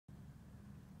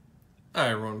Hi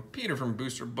everyone, Peter from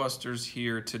Booster Busters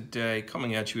here today,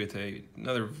 coming at you with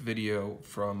another video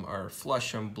from our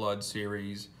Flesh and Blood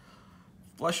series.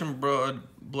 Flesh and Blood,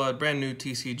 brand new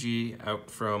TCG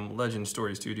out from Legend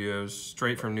Story Studios,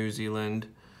 straight from New Zealand.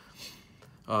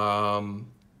 I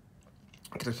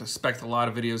can expect a lot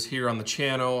of videos here on the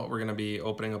channel. We're going to be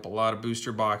opening up a lot of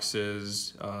booster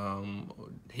boxes,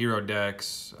 hero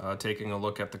decks, taking a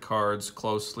look at the cards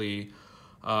closely.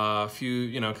 A few,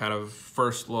 kind of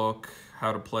first look,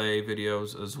 how to play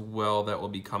videos as well that will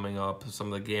be coming up.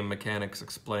 Some of the game mechanics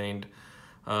explained.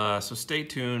 So stay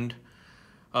tuned.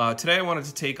 Today I wanted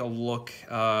to take a look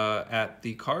at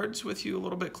the cards with you a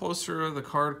little bit closer, the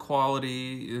card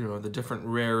quality, the different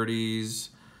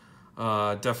rarities.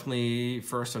 Definitely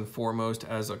first and foremost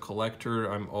as a collector,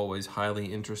 I'm always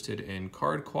highly interested in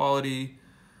card quality.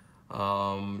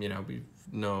 We've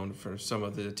known for some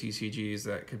of the TCGs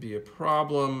that could be a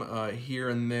problem here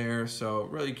and there, so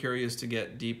really curious to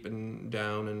get deep and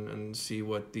down and see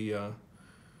what the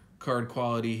card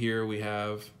quality here we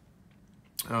have.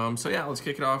 So yeah, let's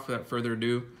kick it off without further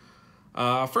ado.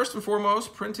 First and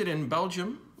foremost, printed in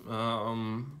Belgium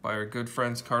by our good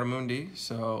friends Cartamundi,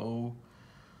 so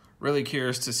really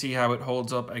curious to see how it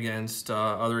holds up against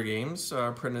other games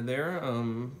printed there.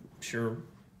 Sure.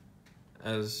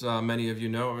 As many of you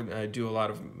know, I do a lot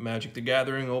of Magic the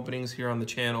Gathering openings here on the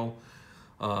channel.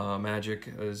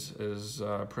 Magic is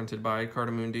printed by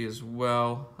Cartamundi as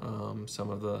well. Some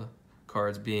of the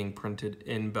cards being printed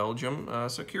in Belgium.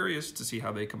 So curious to see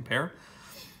how they compare.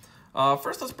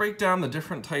 First, let's break down the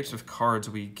different types of cards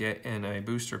we get in a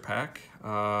booster pack.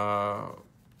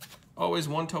 Always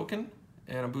one token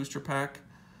in a booster pack.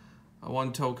 A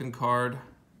one token card,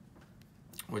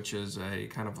 which is a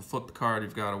kind of a flipped card.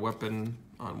 You've got a weapon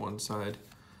on one side,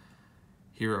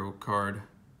 hero card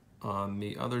on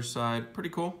the other side. Pretty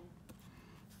cool.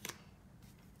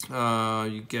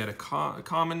 You get a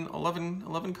common,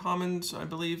 11 commons, I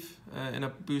believe, in a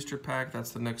booster pack.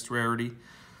 That's the next rarity.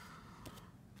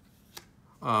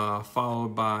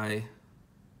 Followed by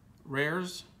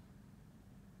rares.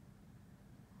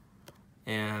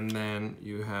 And then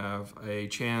you have a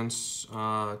chance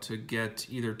to get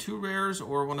either two rares,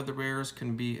 or one of the rares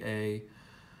can be a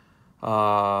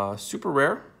super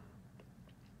rare.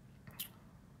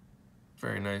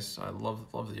 Very nice. I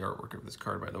love the artwork of this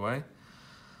card, by the way.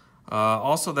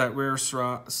 Also, that rare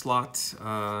slot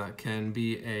can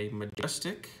be a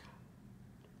majestic.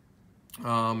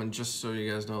 And just so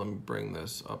you guys know, let me bring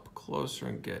this up closer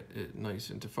and get it nice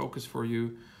into focus for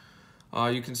you.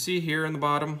 You can see here in the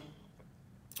bottom,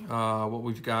 what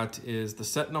we've got is the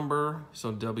set number.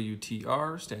 So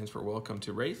WTR stands for Welcome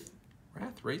to Wraith.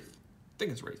 Wraith? I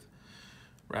think it's Wraith.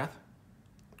 Wrath?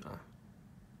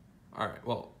 All right,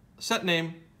 well, set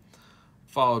name,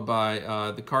 followed by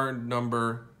the card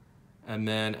number, and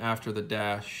then after the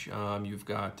dash, you've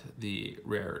got the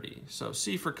rarity. So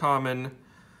C for common,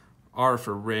 R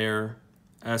for rare,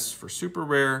 S for super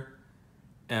rare,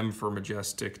 M for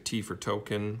majestic, T for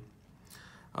token.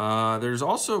 There's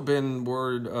also been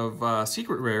word of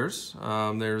secret rares.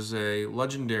 There's a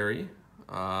legendary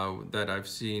that I've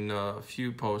seen a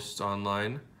few posts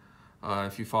online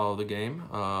if you follow the game.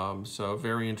 So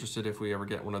very interested if we ever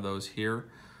get one of those here.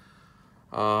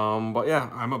 But yeah,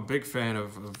 I'm a big fan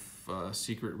of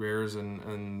secret rares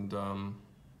and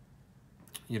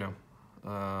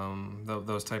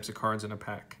those types of cards in a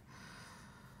pack.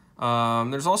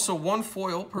 There's also one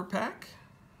foil per pack.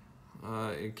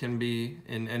 It can be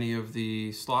in any of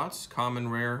the slots, common,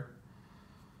 rare,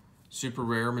 super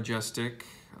rare, majestic.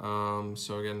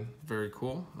 So again, very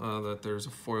cool that there's a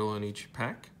foil in each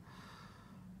pack.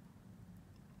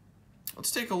 Let's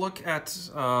take a look at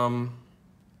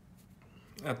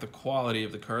the quality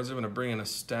of the cards. I'm going to bring in a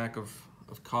stack of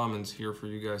commons here for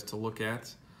you guys to look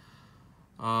at.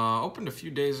 Opened a few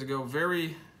days ago.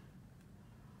 Very,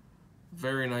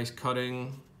 very nice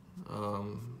cutting.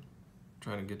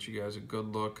 Trying to get you guys a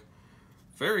good look.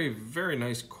 Very, very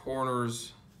nice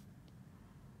corners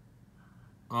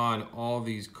on all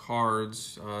these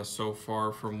cards so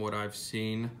far from what I've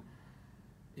seen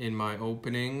in my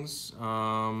openings.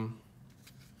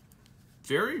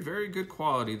 Very, very good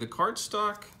quality. The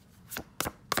cardstock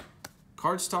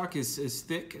is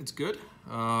thick. It's good.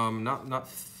 Not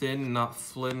thin, not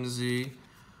flimsy.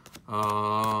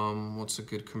 What's a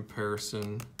good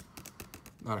comparison?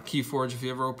 Keyforge, if you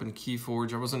ever opened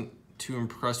Keyforge, I wasn't too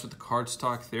impressed with the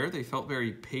cardstock there. They felt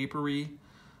very papery,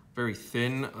 very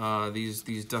thin.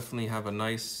 These definitely have a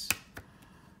nice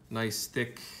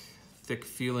thick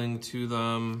feeling to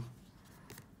them.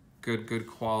 Good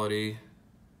quality.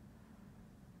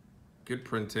 Good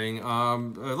printing. I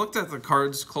looked at the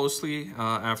cards closely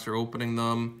after opening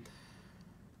them.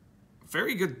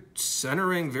 Very good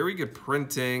centering, very good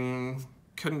printing.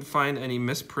 Couldn't find any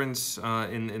misprints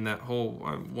in that whole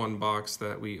one box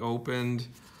that we opened.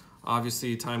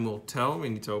 Obviously, time will tell. We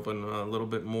need to open a little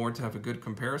bit more to have a good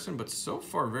comparison, but so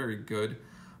far, very good.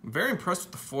 I'm very impressed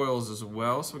with the foils as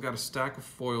well. So we got a stack of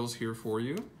foils here for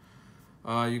you.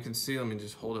 You can see, let me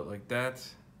just hold it like that.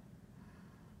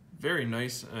 Very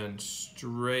nice and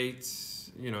straight,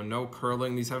 you know, no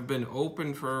curling. These have been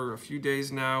open for a few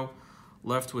days now,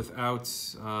 left without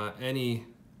any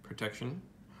protection.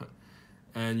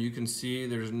 And you can see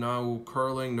there's no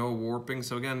curling, no warping.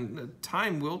 So again,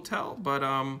 time will tell, but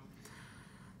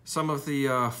some of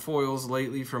the foils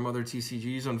lately from other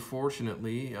TCGs,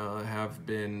 unfortunately, have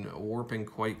been warping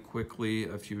quite quickly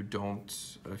if you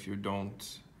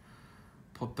don't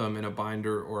put them in a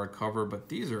binder or a cover. But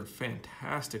these are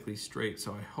fantastically straight,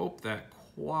 so I hope that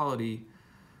quality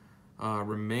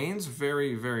remains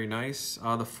very, very nice.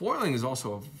 The foiling is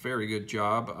also a very good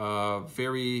job.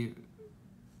 Very,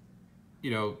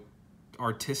 you know,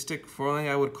 artistic foiling,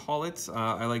 I would call it.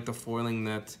 I like the foiling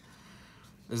that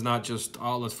is not just,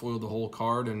 oh, let's foil the whole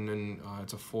card and then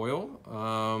it's a foil.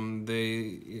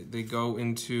 They go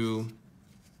into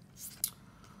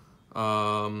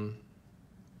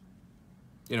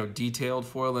you know, detailed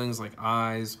foilings like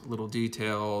eyes, little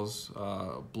details,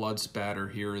 blood spatter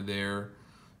here or there.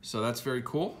 So that's very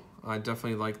cool. I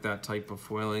definitely like that type of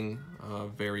foiling.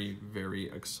 Very,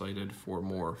 very excited for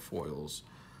more foils.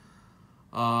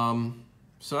 So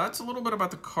that's a little bit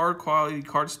about the card quality.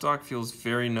 Cardstock feels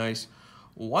very nice.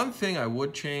 One thing I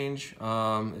would change,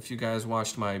 if you guys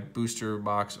watched my booster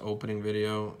box opening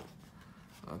video,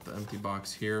 the empty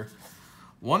box here,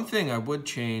 one thing I would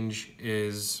change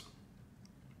is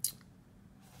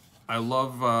I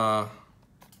love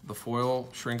the foil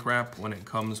shrink wrap when it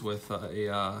comes with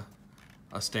a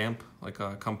stamp, like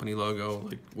a company logo,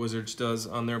 like Wizards does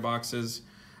on their boxes.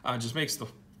 It just makes the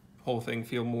whole thing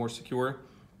feel more secure.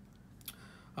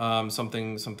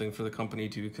 Something for the company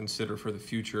to consider for the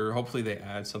future. Hopefully they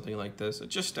add something like this. It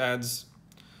just adds,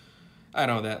 I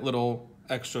don't know, that little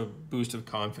extra boost of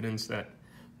confidence that,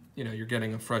 you know, you're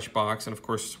getting a fresh box. And of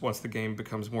course, once the game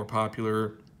becomes more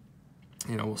popular,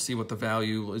 you know, we'll see what the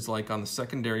value is like on the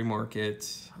secondary market.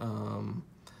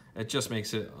 It just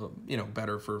makes it, you know,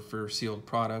 better for sealed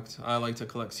product. I like to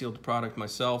collect sealed product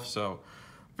myself, so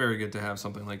very good to have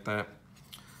something like that.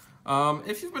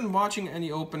 If you've been watching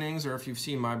any openings or if you've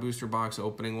seen my booster box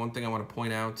opening, one thing I want to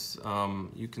point out,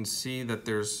 you can see that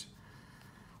there's,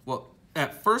 well,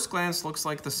 at first glance looks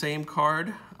like the same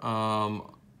card.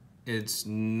 It's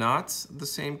not the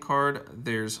same card.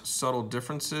 There's subtle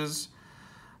differences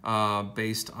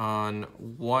based on,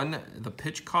 one, the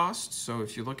pitch cost. So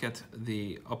if you look at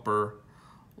the upper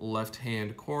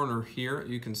left-hand corner here,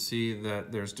 you can see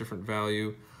that there's different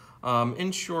value.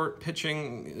 In short,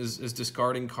 pitching is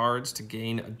discarding cards to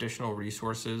gain additional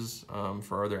resources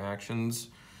for other actions.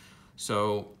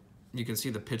 So you can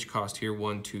see the pitch cost here,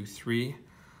 1, 2, 3.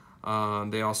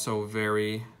 They also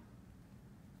vary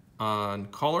on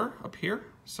color up here.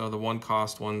 So the 1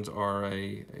 cost ones are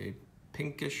a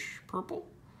pinkish purple,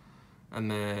 and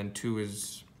then 2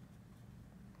 is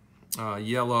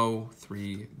yellow,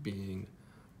 3 being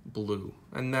blue,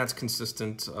 and that's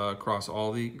consistent across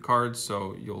all the cards,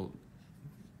 so you'll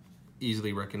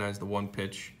easily recognize the 1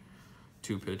 pitch,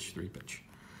 2 pitch, 3 pitch.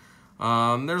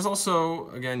 There's also,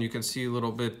 again, you can see a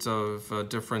little bit of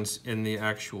difference in the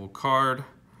actual card.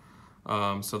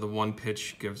 So the 1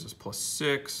 pitch gives us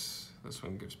 +6, this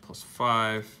one gives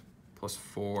 +5,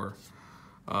 +4.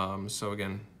 So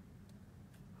again,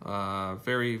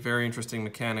 very, very interesting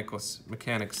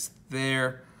mechanics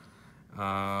there.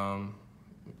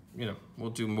 You know,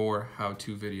 we'll do more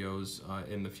how-to videos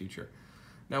in the future.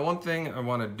 Now, one thing I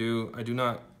want to do, I do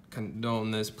not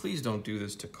condone this. Please don't do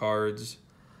this to cards.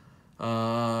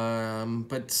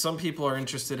 But some people are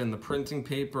interested in the printing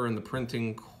paper and the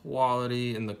printing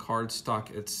quality and the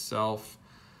cardstock itself.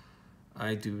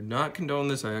 I do not condone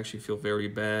this. I actually feel very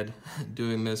bad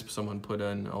doing this. Someone put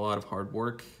in a lot of hard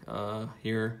work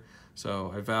here.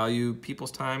 So I value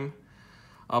people's time.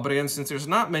 But again, since there's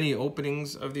not many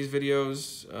openings of these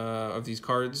videos, of these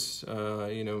cards,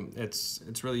 you know,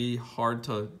 it's really hard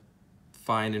to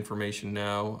find information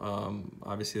now.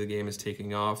 Obviously, the game is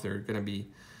taking off. They're going to be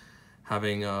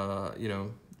having, you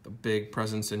know, a big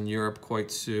presence in Europe quite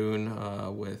soon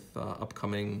with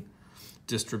upcoming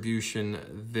distribution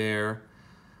there.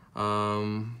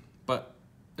 But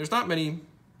there's not many,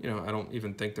 you know, I don't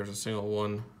even think there's a single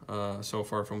one so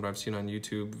far from what I've seen on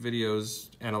YouTube videos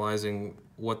analyzing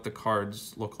what the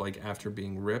cards look like after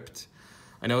being ripped.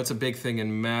 I know it's a big thing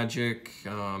in Magic,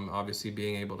 obviously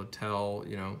being able to tell,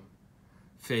 you know,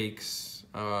 fakes,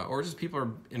 or just people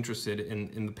are interested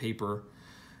in the paper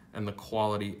and the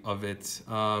quality of it.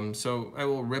 So I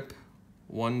will rip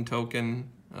one token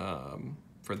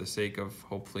for the sake of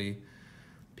hopefully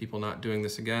people not doing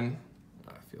this again.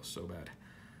 I feel so bad.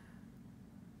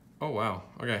 Oh, wow.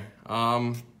 Okay.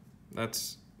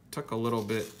 That's took a little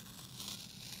bit.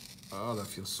 Oh, that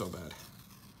feels so bad.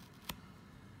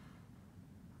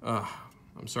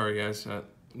 I'm sorry, guys, at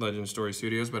Legend Story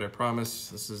Studios, but I promise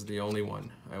this is the only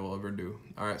one I will ever do.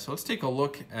 All right, so let's take a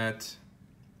look at,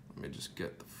 let me just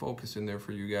get the focus in there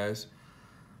for you guys.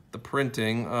 The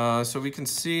printing, so we can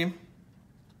see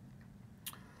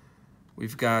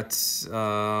we've got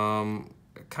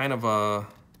kind of a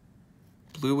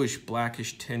bluish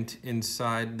blackish tint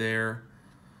inside there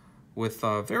with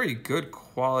very good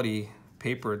quality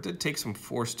paper. It did take some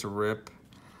force to rip.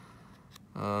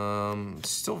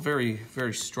 Still very,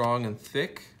 very strong and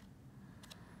thick.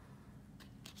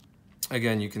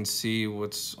 Again, you can see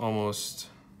what's almost,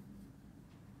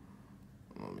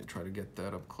 let me try to get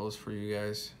that up close for you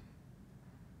guys.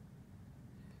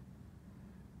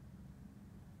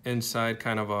 Inside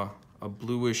kind of a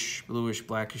bluish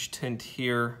blackish tint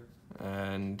here,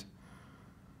 and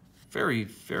very,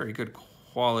 very good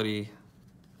quality.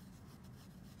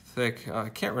 Thick. I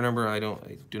can't remember. I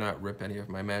do not rip any of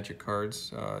my Magic cards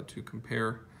to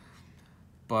compare,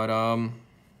 but I'm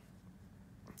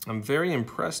very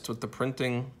impressed with the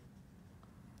printing.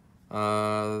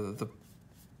 The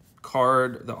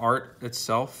card, the art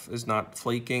itself is not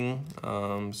flaking,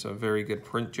 so very good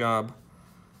print job.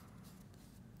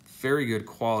 Very good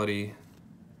quality.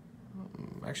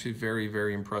 I'm actually very,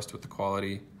 very impressed with the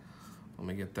quality. Let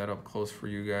me get that up close for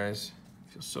you guys.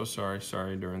 I feel so sorry.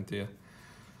 Sorry, Dorinthia.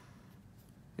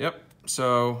 Yep,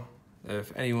 so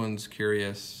if anyone's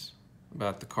curious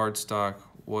about the cardstock,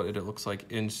 what it looks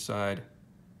like inside,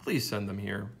 please send them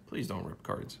here. Please don't rip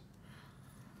cards.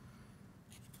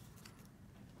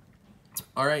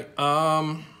 All right,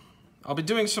 I'll be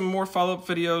doing some more follow-up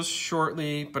videos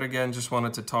shortly, but again, just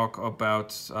wanted to talk about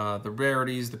the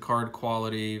rarities, the card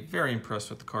quality. Very impressed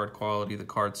with the card quality, the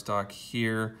cardstock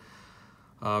here.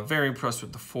 Very impressed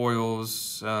with the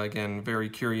foils. Again, very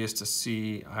curious to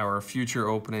see our future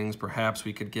openings. Perhaps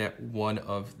we could get one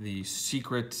of the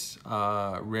secret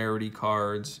rarity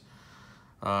cards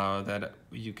that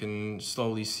you can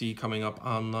slowly see coming up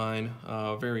online.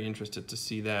 Very interested to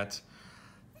see that.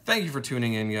 Thank you for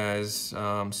tuning in, guys.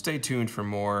 Stay tuned for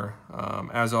more.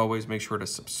 As always, make sure to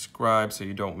subscribe so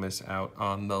you don't miss out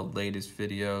on the latest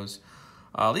videos.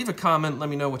 Leave a comment, let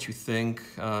me know what you think.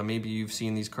 Maybe you've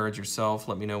seen these cards yourself.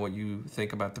 Let me know what you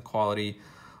think about the quality.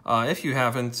 If you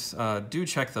haven't, do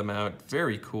check them out.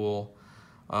 Very cool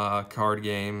card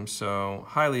game, so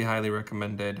highly, highly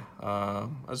recommended.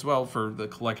 As well for the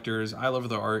collectors, I love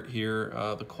the art here.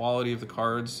 The quality of the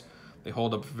cards, they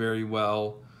hold up very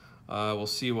well. We'll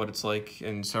see what it's like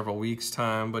in several weeks'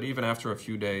 time, but even after a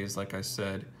few days, like I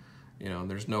said, you know,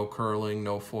 there's no curling,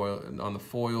 no foil on the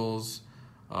foils.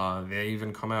 They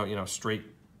even come out, you know, straight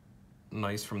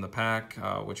nice from the pack,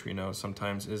 which we know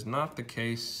sometimes is not the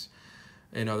case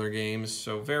in other games.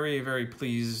 So very, very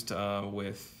pleased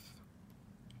with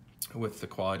the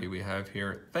quality we have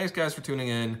here. Thanks, guys, for tuning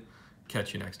in.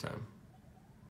 Catch you next time.